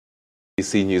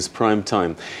SABC News Prime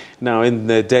Time. Now, in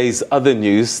the day's other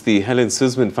news, the Helen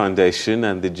Suzman Foundation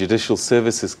and the Judicial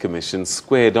Services Commission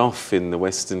squared off in the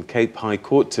Western Cape High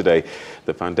Court today.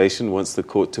 The foundation wants the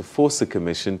court to force the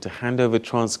commission to hand over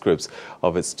transcripts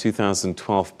of its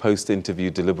 2012 post-interview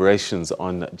deliberations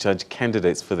on judge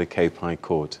candidates for the Cape High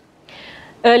Court.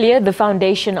 Earlier, the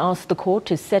foundation asked the court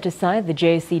to set aside the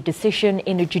JSC decision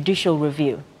in a judicial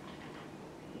review.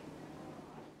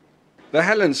 The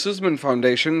Helen Suzman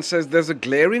Foundation says there's a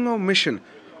glaring omission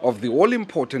of the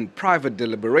all-important private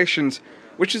deliberations,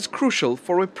 which is crucial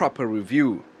for a proper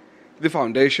review. The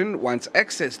foundation wants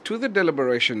access to the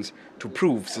deliberations to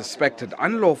prove suspected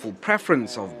unlawful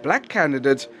preference of black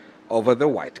candidates over the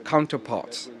white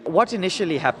counterparts. What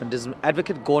initially happened is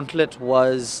Advocate Gauntlet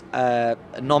was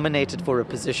nominated for a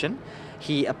position.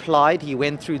 He applied, he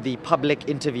went through the public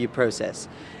interview process.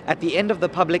 At the end of the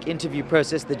public interview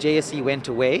process, the JSC went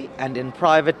away and in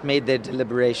private made their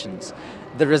deliberations.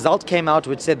 The result came out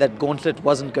which said that Gauntlet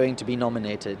wasn't going to be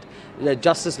nominated.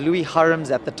 Justice Louis Hurrams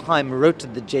at the time wrote to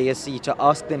the JSC to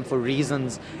ask them for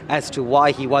reasons as to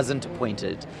why he wasn't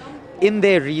appointed. In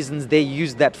their reasons, they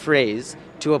used that phrase,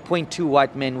 to appoint two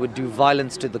white men would do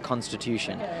violence to the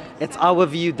Constitution. It's our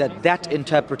view that that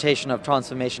interpretation of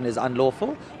transformation is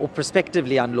unlawful or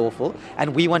prospectively unlawful,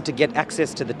 and we want to get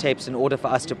access to the tapes in order for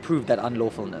us to prove that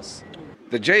unlawfulness.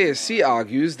 The JSC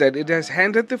argues that it has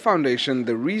handed the foundation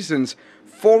the reasons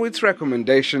for its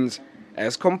recommendations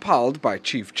as compiled by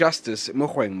Chief Justice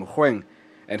Mogoeng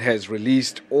and has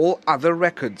released all other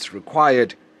records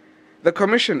required. The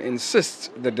Commission insists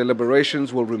the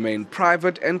deliberations will remain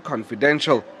private and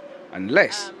confidential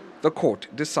unless the court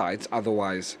decides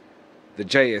otherwise. The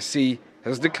JSC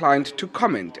has declined to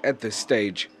comment at this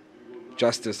stage.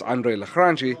 Justice Andre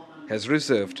Lagrange has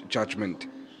reserved judgment.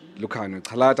 Lucano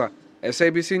Kalata,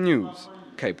 SABC News,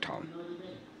 Cape Town.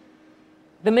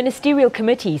 The ministerial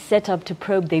committee set up to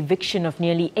probe the eviction of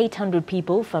nearly 800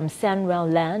 people from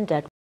Sanral land at